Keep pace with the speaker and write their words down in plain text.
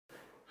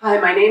Hi,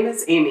 my name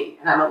is Amy,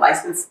 and I'm a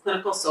licensed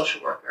clinical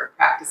social worker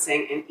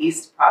practicing in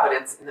East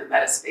Providence in the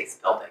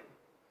Metaspace building.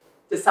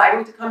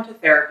 Deciding to come to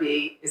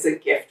therapy is a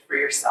gift for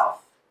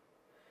yourself.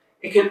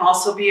 It can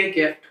also be a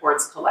gift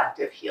towards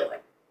collective healing.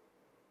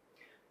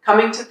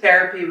 Coming to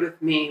therapy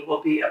with me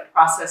will be a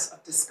process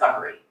of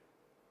discovery.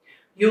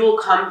 You will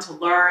come to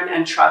learn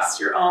and trust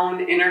your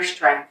own inner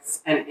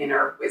strengths and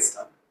inner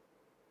wisdom.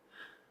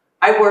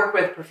 I work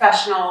with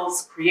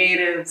professionals,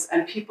 creatives,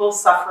 and people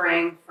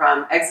suffering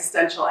from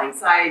existential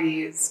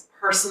anxieties,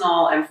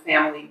 personal and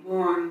family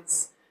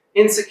wounds,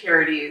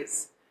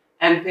 insecurities,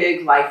 and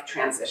big life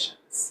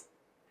transitions.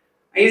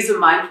 I use a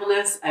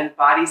mindfulness and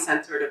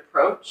body-centered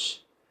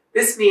approach.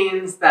 This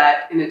means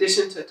that in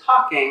addition to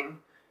talking,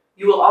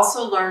 you will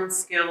also learn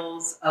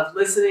skills of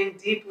listening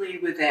deeply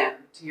within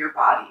to your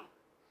body.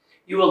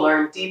 You will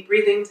learn deep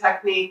breathing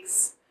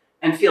techniques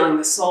and feeling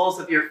the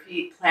soles of your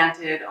feet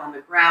planted on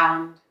the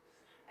ground.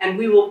 And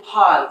we will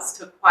pause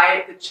to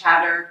quiet the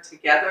chatter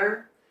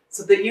together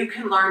so that you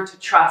can learn to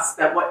trust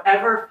that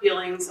whatever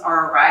feelings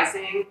are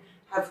arising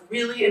have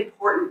really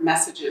important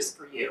messages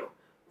for you,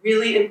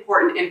 really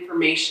important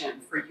information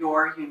for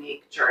your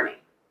unique journey.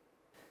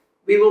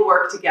 We will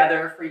work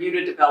together for you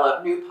to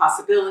develop new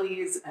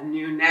possibilities and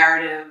new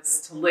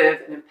narratives to live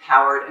an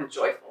empowered and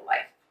joyful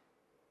life.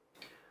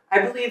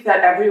 I believe that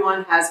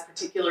everyone has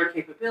particular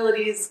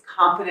capabilities,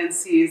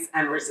 competencies,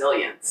 and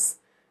resilience.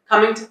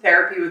 Coming to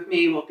therapy with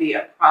me will be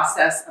a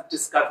process of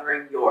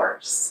discovering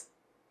yours.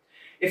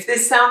 If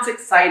this sounds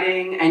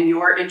exciting and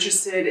you're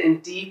interested in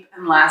deep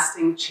and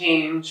lasting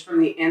change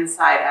from the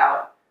inside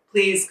out,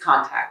 please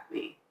contact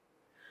me.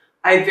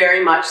 I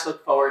very much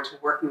look forward to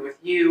working with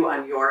you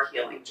on your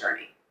healing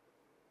journey.